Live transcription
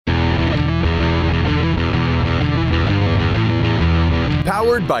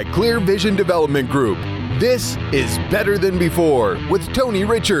Powered by Clear Vision Development Group. This is Better Than Before with Tony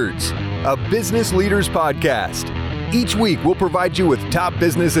Richards, a business leaders podcast. Each week, we'll provide you with top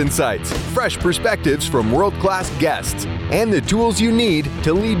business insights, fresh perspectives from world-class guests, and the tools you need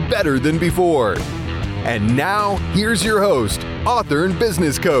to lead better than before. And now, here's your host, author and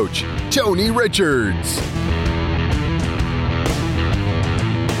business coach, Tony Richards.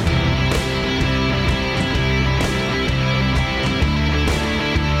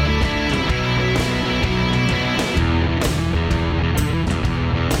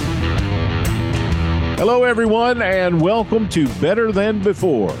 Hello, everyone, and welcome to Better Than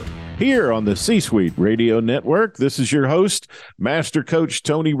Before. Here on the C-Suite Radio Network, this is your host, Master Coach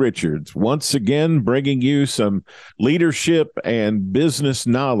Tony Richards, once again bringing you some leadership and business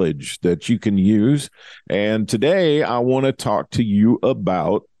knowledge that you can use. And today, I want to talk to you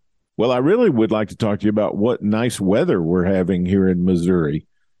about, I really would like to talk to you about what nice weather we're having here in Missouri.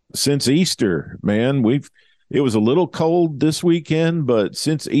 Since Easter, man, it was a little cold this weekend, but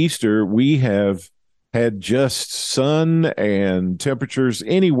since Easter, we have had just sun and temperatures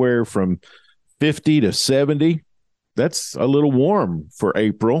anywhere from 50 to 70. That's a little warm for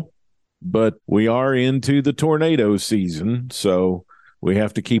April, but we are into the tornado season, so we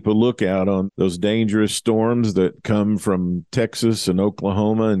have to keep a lookout on those dangerous storms that come from Texas and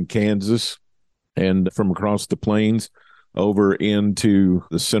Oklahoma and Kansas and from across the plains over into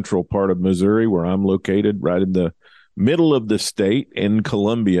the central part of Missouri, where I'm located, right in the middle of the state in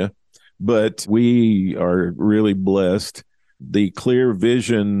Columbia. But we are really blessed. The Clear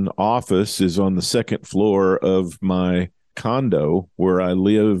Vision office is on the second floor of my condo where I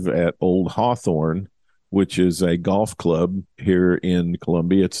live at Old Hawthorne, which is a golf club here in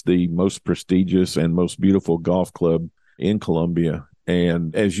Columbia. It's the most prestigious and most beautiful golf club in Columbia.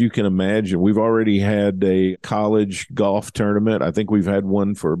 And as you can imagine, we've already had a college golf tournament. I think we've had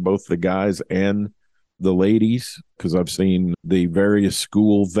one for both the guys and the ladies, because I've seen the various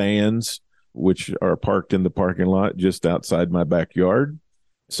school vans, which are parked in the parking lot just outside my backyard.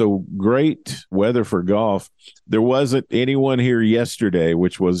 So great weather for golf. There wasn't anyone here yesterday,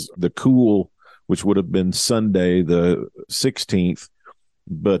 which was the cool, which would have been Sunday, the 16th,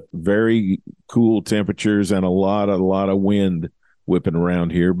 but very cool temperatures and a lot of wind whipping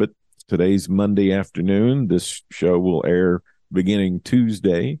around here. But today's Monday afternoon. This show will air beginning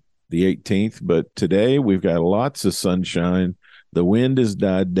Tuesday, the 18th, but today we've got lots of sunshine. The wind has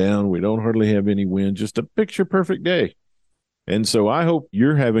died down. We don't hardly have any wind, just a picture perfect day. And so I hope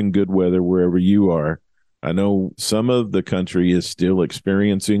you're having good weather wherever you are. I know some of the country is still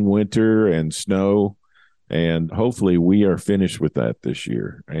experiencing winter and snow, and hopefully we are finished with that this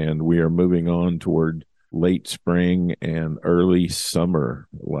year, and we are moving on toward late spring and early summer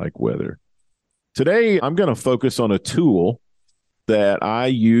like weather. Today, I'm going to focus on a tool that I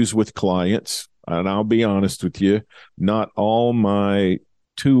use with clients, and I'll be honest with you, not all my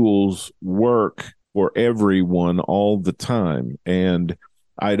tools work for everyone all the time, and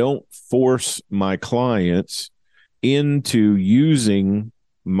I don't force my clients into using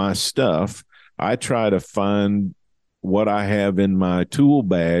my stuff. I try to find what I have in my tool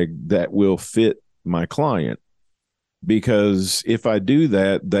bag that will fit my client, because if I do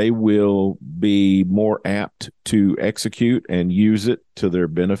that, they will be more apt to execute and use it to their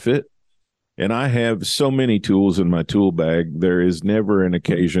benefit. And I have so many tools in my tool bag, there is never an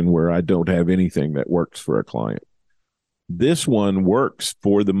occasion where I don't have anything that works for a client. This one works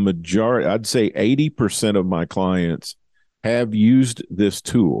for the majority. I'd say 80% of my clients have used this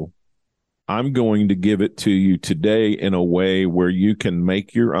tool. I'm going to give it to you today in a way where you can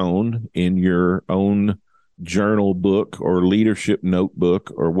make your own in your own journal book or leadership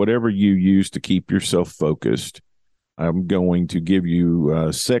notebook or whatever you use to keep yourself focused. I'm going to give you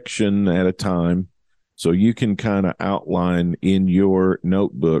a section at a time so you can kind of outline in your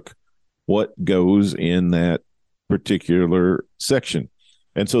notebook what goes in that particular section.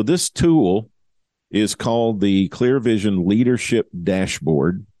 And so this tool is called the Clear Vision Leadership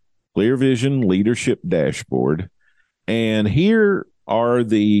Dashboard. Clear Vision Leadership Dashboard. And here are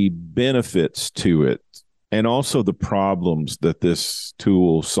the benefits to it, and also the problems that this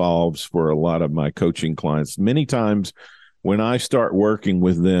tool solves for a lot of my coaching clients. Many times when I start working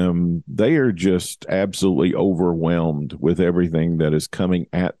with them, they are just absolutely overwhelmed with everything that is coming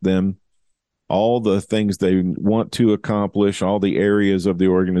at them, all the things they want to accomplish, all the areas of the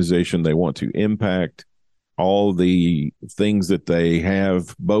organization they want to impact, all the things that they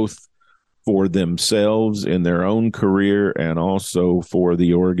have both for themselves in their own career and also for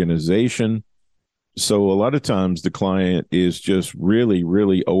the organization. So a lot of times the client is just really,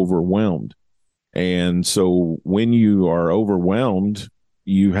 really overwhelmed. And so when you are overwhelmed,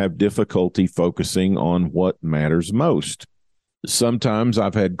 you have difficulty focusing on what matters most. Sometimes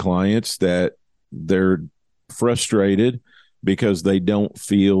I've had clients that they're frustrated because they don't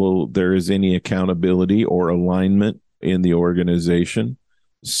feel there is any accountability or alignment in the organization.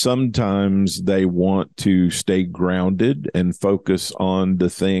 Sometimes they want to stay grounded and focus on the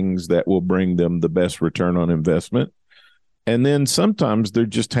things that will bring them the best return on investment. And then sometimes they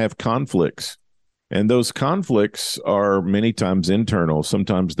just have conflicts. And those conflicts are many times internal.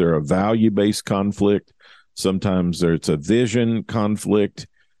 Sometimes they're a value-based conflict. Sometimes it's a vision conflict.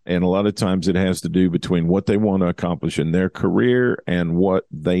 And a lot of times it has to do between what they want to accomplish in their career and what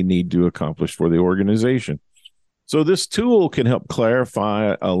they need to accomplish for the organization. So this tool can help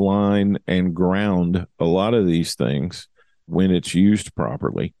clarify, align, and ground a lot of these things when it's used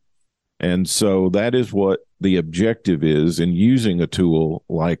properly. And so that is what the objective is in using a tool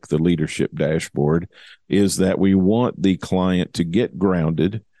like the Leadership Dashboard, is that we want the client to get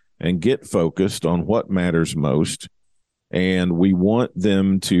grounded and get focused on what matters most. And we want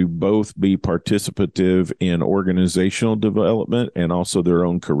them to both be participative in organizational development and also their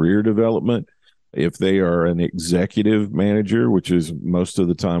own career development. If they are an executive manager, which is most of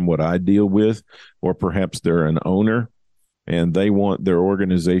the time what I deal with, or perhaps they're an owner and they want their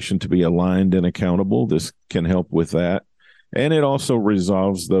organization to be aligned and accountable, this can help with that. And it also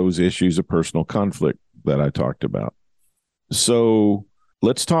resolves those issues of personal conflict that I talked about. So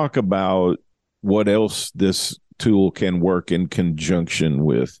let's talk about what else this tool can work in conjunction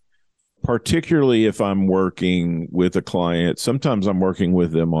with. Particularly if I'm working with a client, sometimes I'm working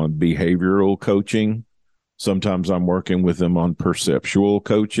with them on behavioral coaching. Sometimes I'm working with them on perceptual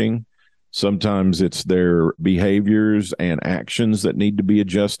coaching. Sometimes it's their behaviors and actions that need to be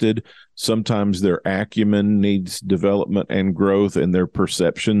adjusted. Sometimes their acumen needs development and growth, and their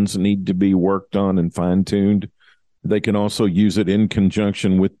perceptions need to be worked on and fine-tuned. They can also use it in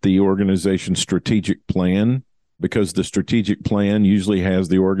conjunction with the organization's strategic plan, because the strategic plan usually has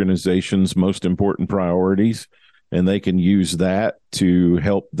the organization's most important priorities, and they can use that to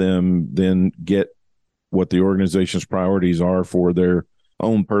help them then get what the organization's priorities are for their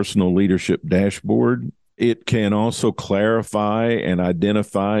own personal leadership dashboard. It can also clarify and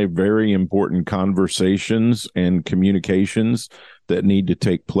identify very important conversations and communications that need to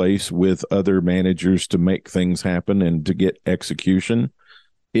take place with other managers to make things happen and to get execution.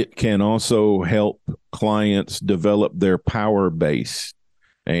 It can also help clients develop their power base.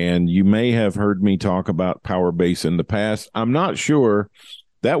 And you may have heard me talk about power base in the past. I'm not sure.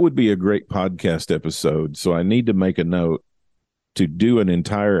 That would be a great podcast episode. So I need to make a note to do an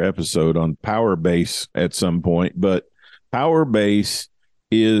entire episode on power base at some point. But power base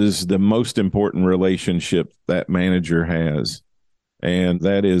is the most important relationship that manager has. And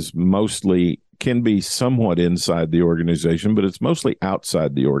that is mostly can be somewhat inside the organization, but it's mostly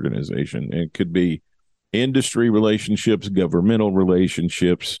outside the organization. It could be industry relationships, governmental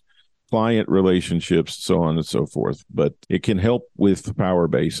relationships, client relationships, so on and so forth. But it can help with power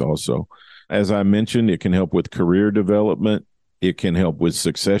base also. As I mentioned, it can help with career development. It can help with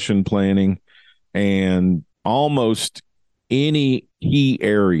succession planning, and almost any key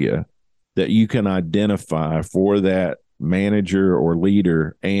area that you can identify for that manager or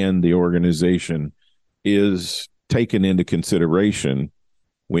leader and the organization is taken into consideration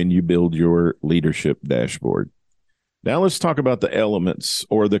when you build your leadership dashboard. Now let's talk about the elements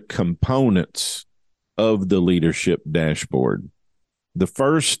or the components of the leadership dashboard. The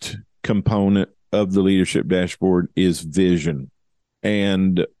first component of the leadership dashboard is vision.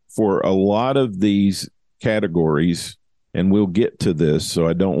 And for a lot of these categories, and we'll get to this, so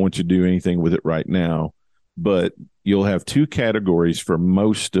I don't want you to do anything with it right now, but you'll have two categories for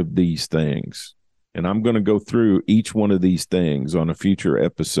most of these things. And I'm going to go through each one of these things on a future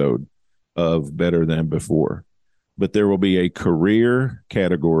episode of Better Than Before. But there will be a career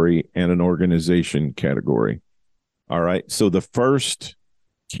category and an organization category. All right. So the first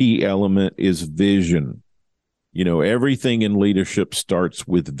key element is vision. You know, everything in leadership starts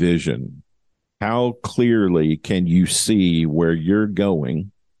with vision. How clearly can you see where you're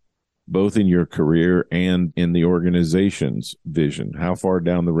going, both in your career and in the organization's vision? How far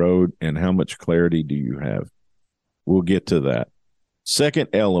down the road and how much clarity do you have? We'll get to that. Second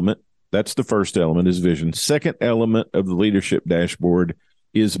element, that's the first element, is vision. Second element of the leadership dashboard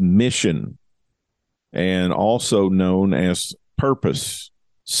is mission, and also known as purpose.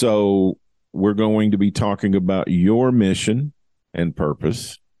 So we're going to be talking about your mission and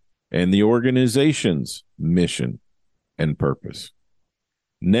purpose and the organization's mission and purpose.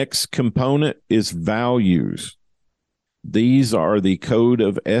 Next component is values. These are the code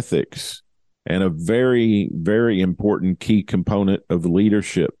of ethics and a very, very important key component of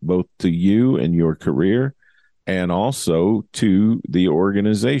leadership, both to you and your career and also to the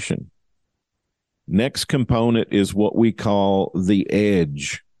organization. Next component is what we call the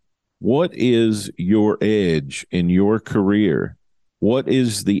edge. What is your edge in your career? What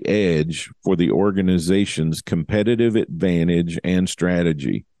is the edge for the organization's competitive advantage and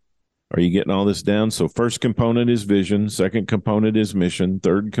strategy? Are you getting all this down? So first component is vision. Second component is mission.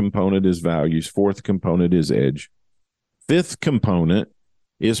 Third component is values. Fourth component is edge. Fifth component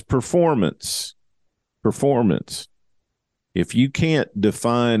is performance. Performance. If you can't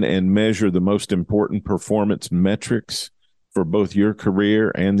define and measure the most important performance metrics for both your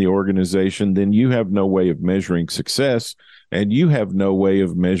career and the organization, then you have no way of measuring success and you have no way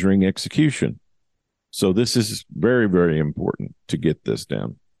of measuring execution. So this is very, very important to get this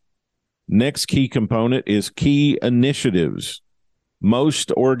down. Next key component is key initiatives.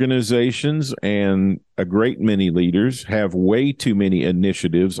 Most organizations and a great many leaders have way too many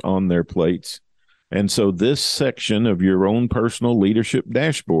initiatives on their plates. And so this section of your own personal leadership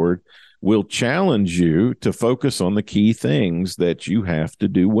dashboard will challenge you to focus on the key things that you have to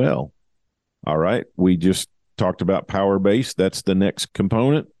do well. All right. We just talked about power base. That's the next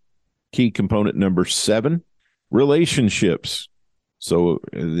component. Key component number 7, relationships. So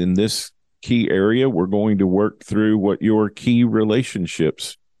in this key area, we're going to work through what your key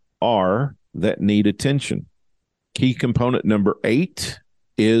relationships are that need attention. Key component number 8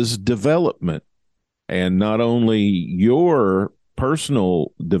 is development. And not only your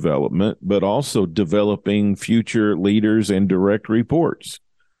personal development, but also developing future leaders and direct reports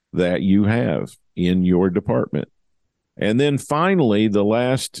that you have in your department. And then finally, the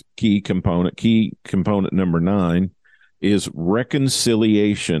last key component number 9, is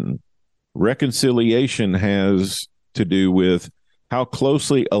reconciliation. Reconciliation has to do with how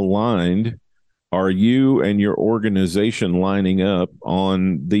closely aligned are you and your organization lining up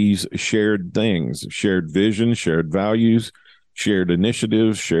on these shared things, shared vision, shared values, shared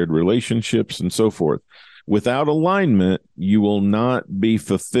initiatives, shared relationships, and so forth. Without alignment, you will not be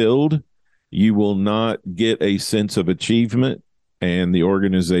fulfilled. You will not get a sense of achievement, and the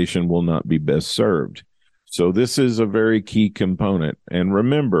organization will not be best served. So this is a very key component. And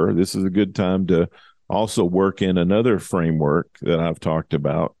remember, this is a good time to also work in another framework that I've talked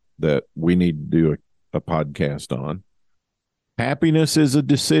about that we need to do a podcast on. Happiness is a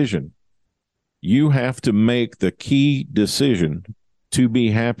decision. You have to make the key decision to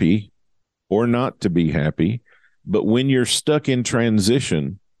be happy or not to be happy. But when you're stuck in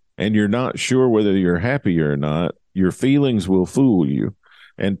transition and you're not sure whether you're happy or not, your feelings will fool you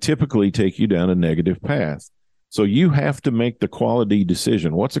and typically take you down a negative path. So you have to make the quality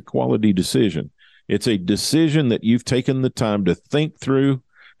decision. What's a quality decision? It's a decision that you've taken the time to think through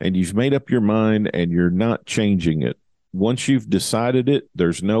and you've made up your mind and you're not changing it. Once you've decided it,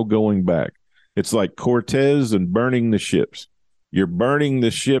 there's no going back. It's like Cortez and burning the ships. You're burning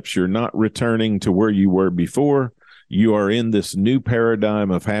the ships. You're not returning to where you were before. You are in this new paradigm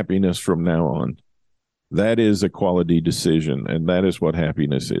of happiness from now on. That is a quality decision, and that is what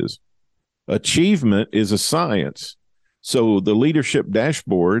happiness is. Achievement is a science. So the leadership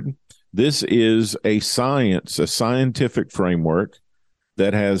dashboard, this is a science, a scientific framework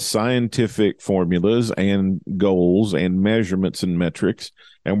that has scientific formulas and goals and measurements and metrics,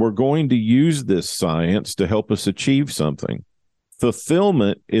 and we're going to use this science to help us achieve something.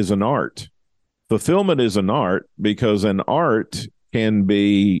 Fulfillment is an art. Fulfillment is an art because an art can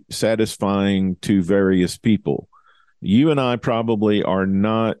be satisfying to various people. You and I probably are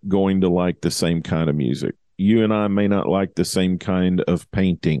not going to like the same kind of music. You and I may not like the same kind of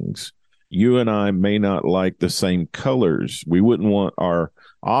paintings. You and I may not like the same colors. We wouldn't want our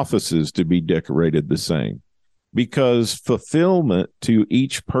offices to be decorated the same because fulfillment to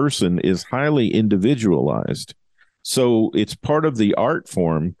each person is highly individualized. So it's part of the art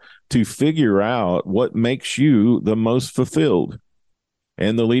form to figure out what makes you the most fulfilled.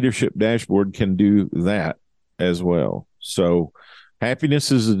 And the leadership dashboard can do that as well. So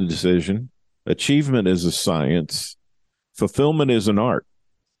happiness is a decision. Achievement is a science. Fulfillment is an art.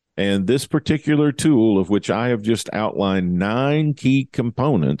 And this particular tool, of which I have just outlined 9 key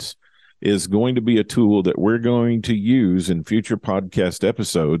components, is going to be a tool that we're going to use in future podcast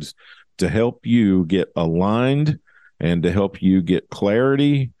episodes to help you get aligned and to help you get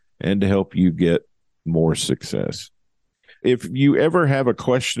clarity and to help you get more success. If you ever have a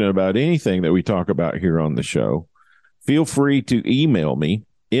question about anything that we talk about here on the show, feel free to email me,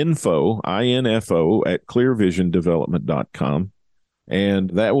 info at clearvisiondevelopment.com. And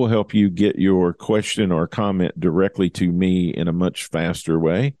that will help you get your question or comment directly to me in a much faster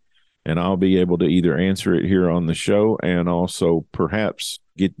way. and I'll be able to either answer it here on the show and also perhaps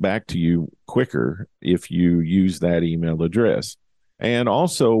get back to you quicker if you use that email address. And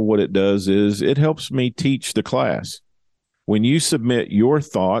also what it does is it helps me teach the class. When you submit your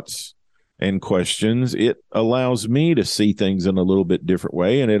thoughts and questions, it allows me to see things in a little bit different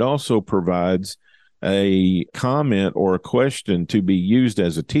way, and it also provides a comment or a question to be used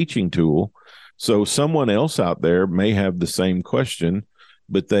as a teaching tool. So someone else out there may have the same question,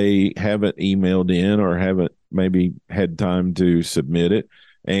 but they haven't emailed in or haven't maybe had time to submit it.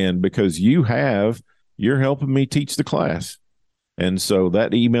 And because you're helping me teach the class. And so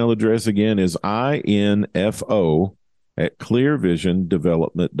that email address again is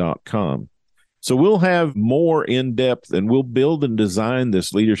info@clearvisiondevelopment.com. So we'll have more in-depth, and we'll build and design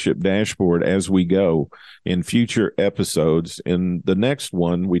this leadership dashboard as we go in future episodes. In the next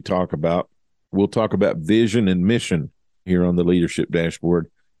one we'll talk about vision and mission here on the leadership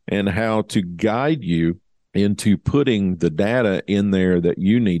dashboard and how to guide you into putting the data in there that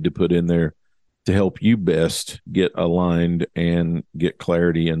you need to put in there to help you best get aligned and get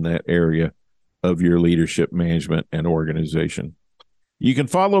clarity in that area of your leadership management and organization. You can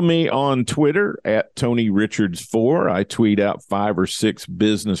follow me on Twitter at TonyRichards4. I tweet out 5 or 6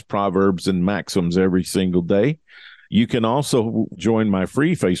 business proverbs and maxims every single day. You can also join my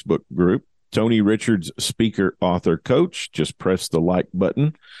free Facebook group, Tony Richards Speaker, Author, Coach. Just press the like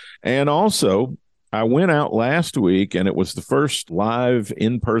button. And also, I went out last week, and it was the first live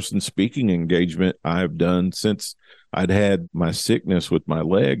in-person speaking engagement I've done since I'd had my sickness with my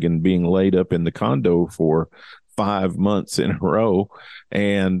leg and being laid up in the condo for 5 months in a row.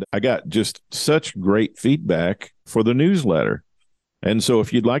 And I got just such great feedback for the newsletter. And so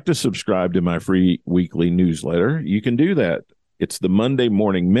if you'd like to subscribe to my free weekly newsletter, you can do that. It's the Monday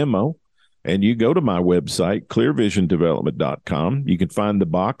Morning Memo. And you go to my website, clearvisiondevelopment.com. You can find the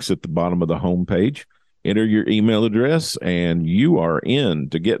box at the bottom of the homepage. Enter your email address, and you are in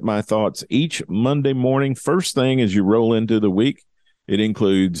to get my thoughts each Monday morning. First thing as you roll into the week, it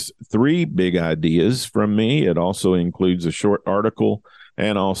includes 3 big ideas from me. It also includes a short article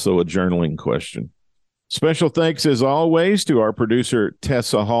and also a journaling question. Special thanks, as always, to our producer,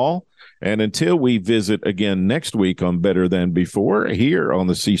 Tessa Hall. And until we visit again next week on Better Than Before here on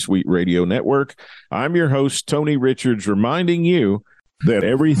the C-Suite Radio Network, I'm your host, Tony Richards, reminding you that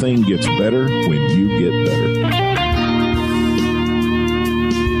everything gets better when you get better.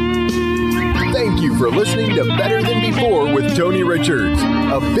 Thank you for listening to Better Than Before with Tony Richards,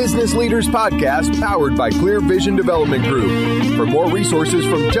 a business leaders podcast powered by Clear Vision Development Group. For more resources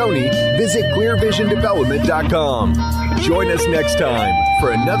from Tony, visit clearvisiondevelopment.com. Join us next time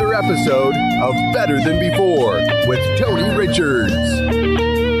for another episode of Better Than Before with Tony Richards.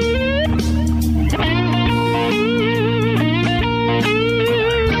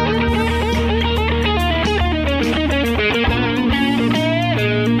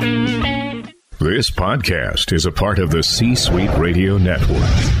 This podcast is a part of the C-Suite Radio Network.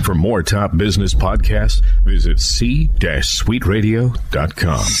 For more top business podcasts, visit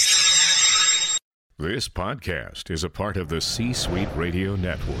c-suiteradio.com. This podcast is a part of the C-Suite Radio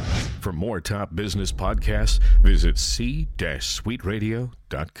Network. For more top business podcasts, visit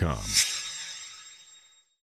c-suiteradio.com.